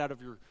 you got out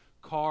of your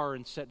car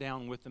and sat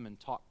down with them and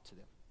talked to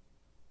them?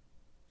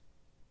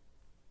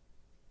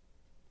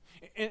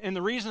 And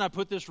the reason I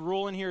put this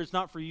rule in here is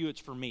not for you, it's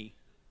for me.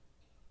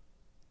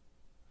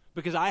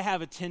 Because I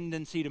have a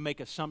tendency to make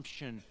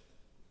assumptions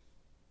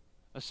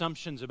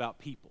about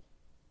people.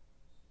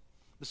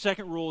 The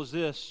second rule is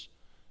this: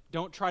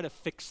 don't try to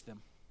fix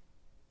them.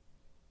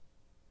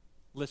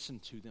 Listen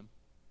to them.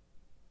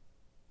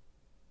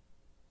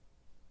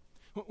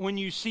 When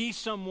you see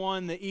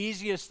someone, the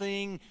easiest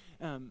thing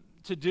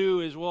to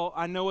do is,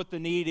 I know what the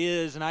need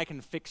is and I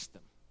can fix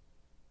them.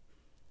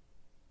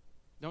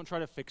 Don't try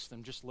to fix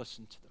them, just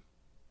listen to them.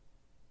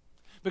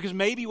 Because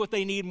maybe what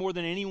they need more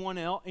than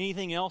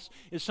anything else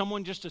is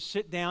someone just to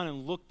sit down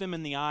and look them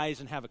in the eyes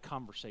and have a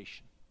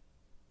conversation.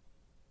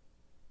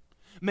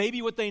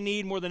 Maybe what they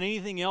need more than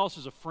anything else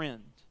is a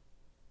friend.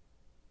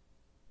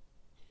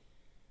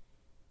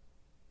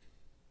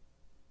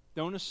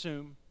 Don't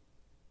assume.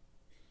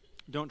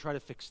 Don't try to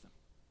fix them.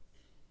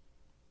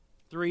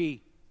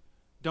 3,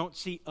 don't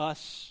see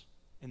us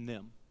in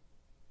them.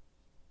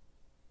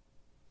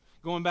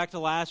 Going back to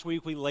last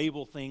week, we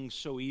label things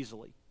so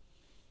easily.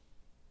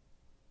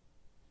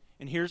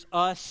 And here's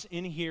us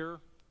in here,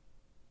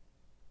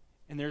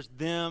 and there's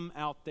them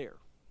out there.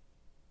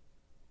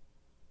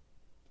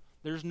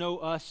 There's no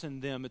us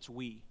and them, it's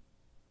we.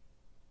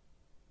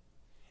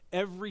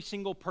 Every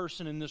single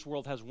person in this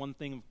world has one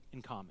thing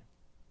in common.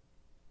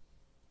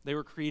 They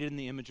were created in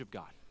the image of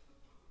God.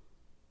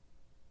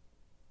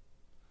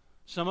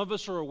 Some of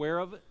us are aware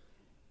of it.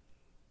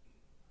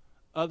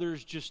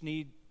 Others just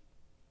need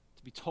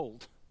to be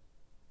told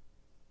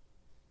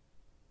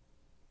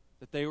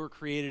that they were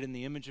created in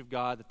the image of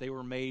God, that they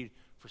were made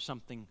for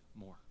something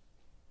more.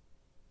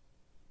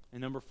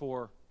 And number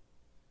 4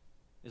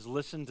 is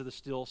listen to the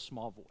still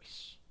small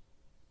voice.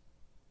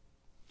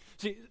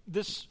 See,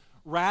 this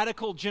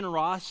radical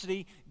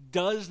generosity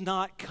does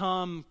not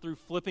come through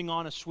flipping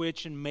on a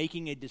switch and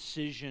making a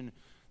decision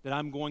that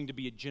I'm going to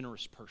be a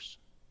generous person.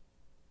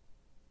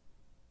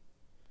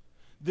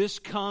 This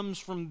comes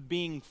from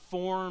being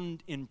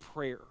formed in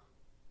prayer.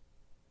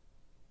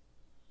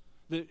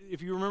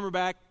 If you remember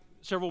back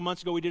several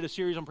months ago, we did a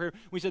series on prayer.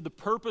 We said the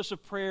purpose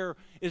of prayer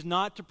is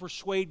not to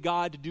persuade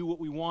God to do what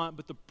we want,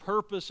 but the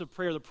purpose of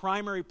prayer, the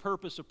primary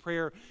purpose of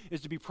prayer, is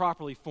to be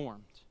properly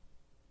formed.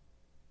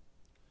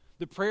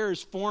 The prayer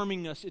is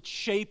forming us, it's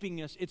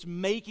shaping us, it's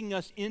making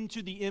us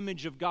into the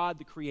image of God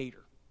the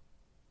Creator.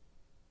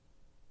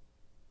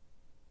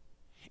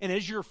 And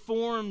as you're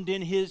formed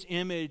in His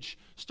image,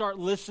 start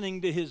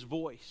listening to His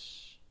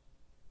voice.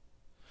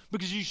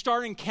 Because you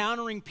start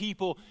encountering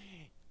people,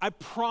 I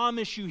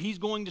promise you He's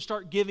going to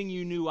start giving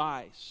you new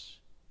eyes.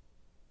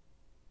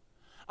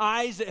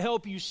 Eyes that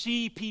help you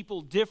see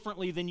people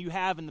differently than you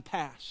have in the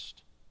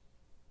past.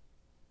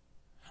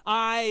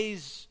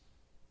 Eyes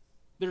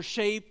that are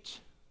shaped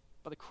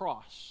by the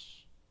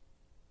cross.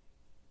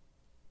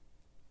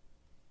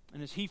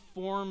 And as He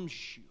forms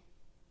you,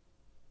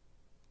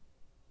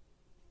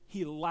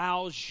 He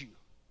allows you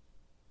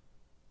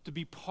to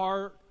be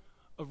part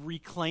of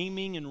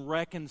reclaiming and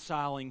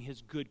reconciling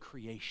His good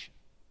creation.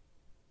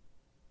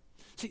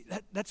 See,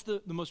 that's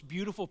the most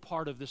beautiful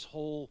part of this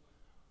whole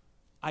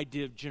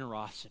idea of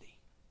generosity.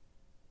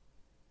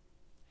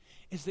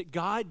 Is that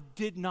God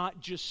did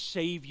not just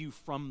save you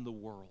from the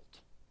world.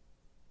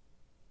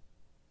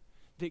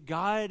 That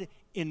God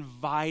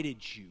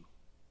invited you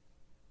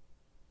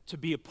to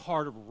be a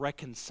part of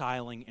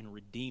reconciling and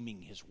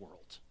redeeming His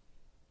world.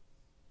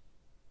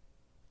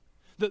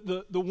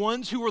 The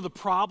ones who were the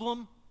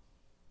problem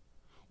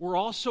were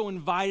also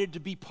invited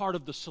to be part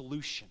of the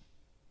solution.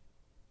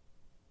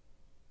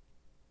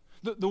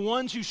 The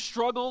ones who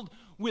struggled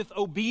with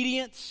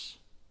obedience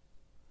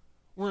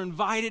were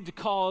invited to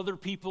call other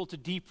people to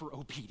deeper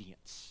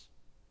obedience.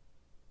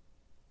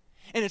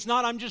 And it's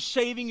not I'm just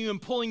saving you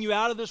and pulling you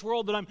out of this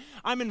world, but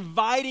I'm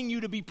inviting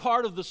you to be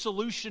part of the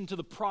solution to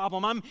the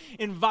problem. I'm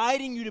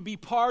inviting you to be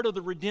part of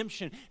the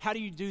redemption. How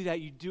do you do that?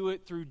 You do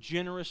it through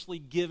generously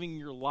giving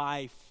your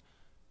life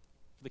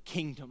for the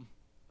kingdom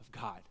of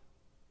God.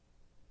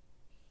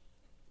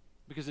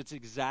 Because it's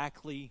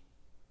exactly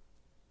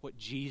what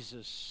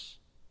Jesus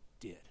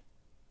did.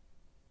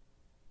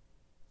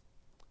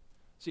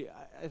 See,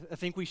 I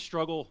think we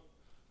struggle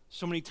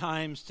so many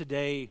times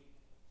today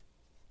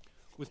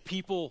with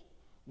people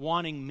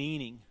wanting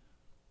meaning,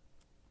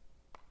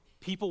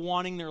 people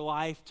wanting their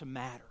life to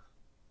matter.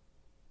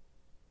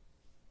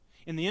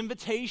 And the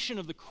invitation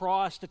of the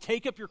cross, to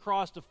take up your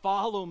cross, to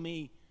follow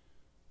me,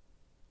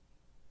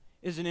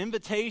 is an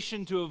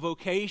invitation to a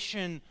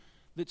vocation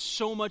that's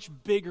so much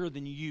bigger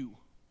than you.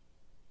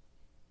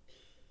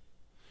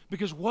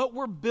 Because what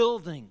we're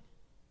building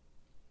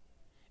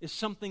is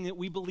something that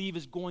we believe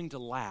is going to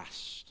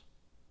last.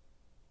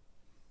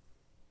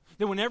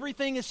 That when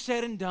everything is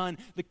said and done,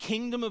 the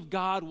kingdom of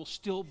God will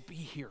still be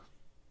here.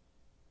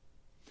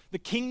 The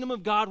kingdom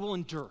of God will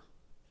endure.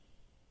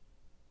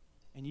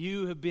 And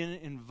you have been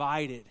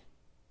invited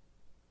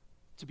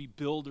to be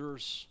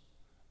builders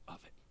of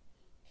it.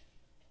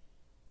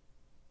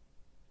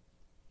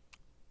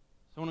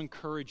 So I want to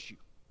encourage you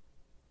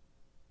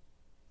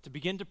to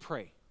begin to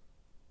pray.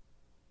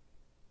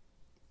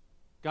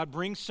 God,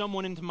 bring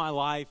someone into my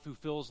life who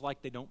feels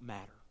like they don't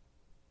matter.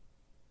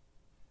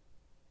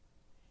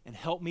 And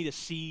help me to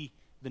see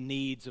the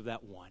needs of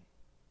that one.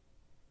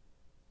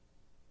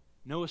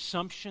 No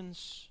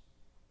assumptions,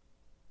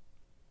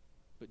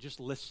 but just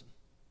listen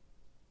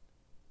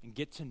and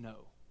get to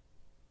know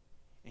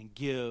and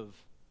give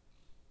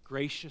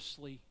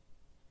graciously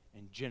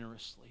and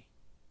generously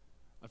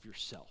of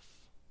yourself.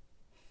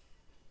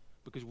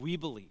 Because we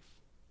believe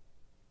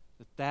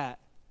that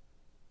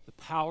the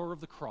power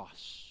of the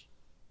cross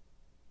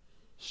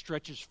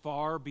stretches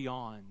far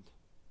beyond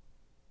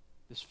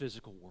this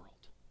physical world.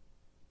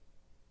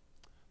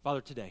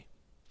 Father, today,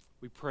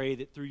 we pray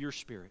that through your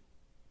Spirit,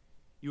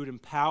 you would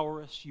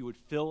empower us, you would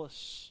fill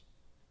us,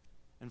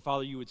 and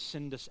Father, you would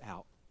send us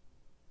out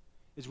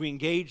as we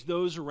engage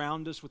those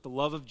around us with the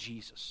love of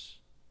Jesus,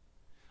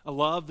 a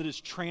love that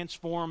has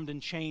transformed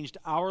and changed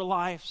our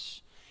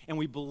lives, and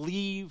we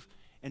believe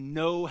and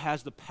know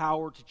has the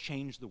power to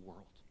change the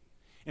world.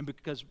 And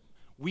because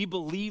we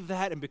believe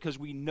that and because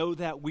we know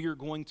that, we are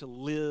going to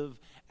live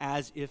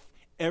as if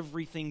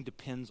everything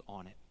depends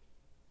on it.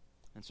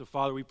 And so,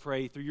 Father, we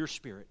pray through your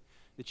Spirit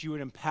that you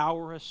would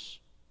empower us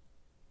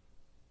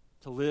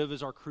to live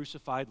as our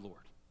crucified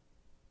Lord.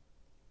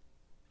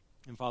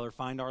 And, Father,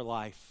 find our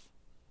life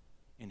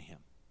in Him.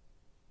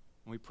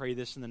 And we pray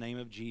this in the name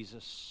of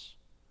Jesus,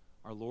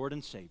 our Lord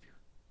and Savior.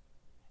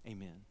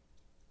 Amen.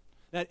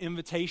 that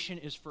invitation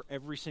is for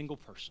every single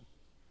person.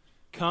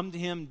 Come to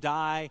him,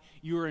 die.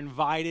 You are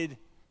invited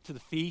to the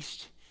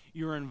feast.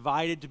 You are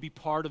invited to be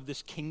part of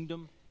this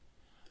kingdom.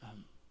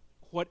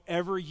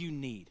 Whatever you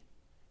need,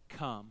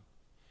 come.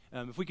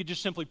 If we could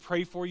just simply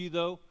pray for you,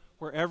 though,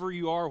 wherever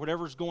you are,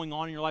 whatever's going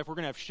on in your life. We're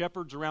going to have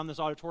shepherds around this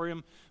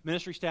auditorium,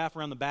 ministry staff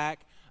around the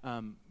back.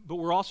 But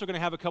we're also going to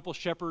have a couple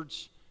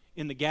shepherds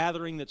in the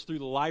gathering that's through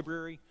the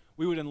library.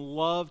 We would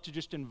love to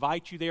just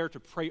invite you there to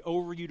pray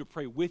over you, to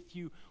pray with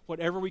you,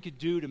 whatever we could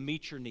do to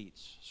meet your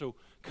needs. So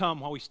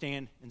come while we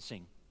stand and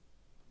sing.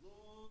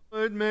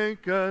 Lord,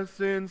 make us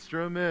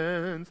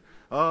instruments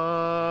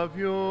of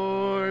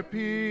your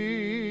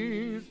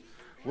peace.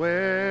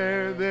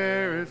 Where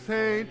there is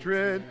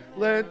hatred,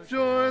 let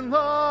your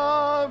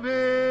love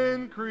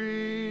increase.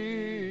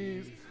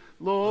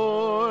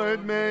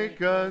 Lord,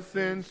 make us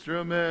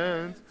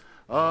instruments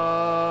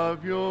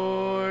of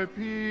your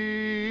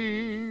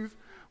peace.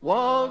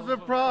 Walls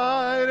of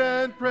pride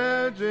and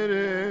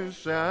prejudice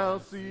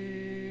shall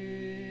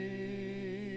cease.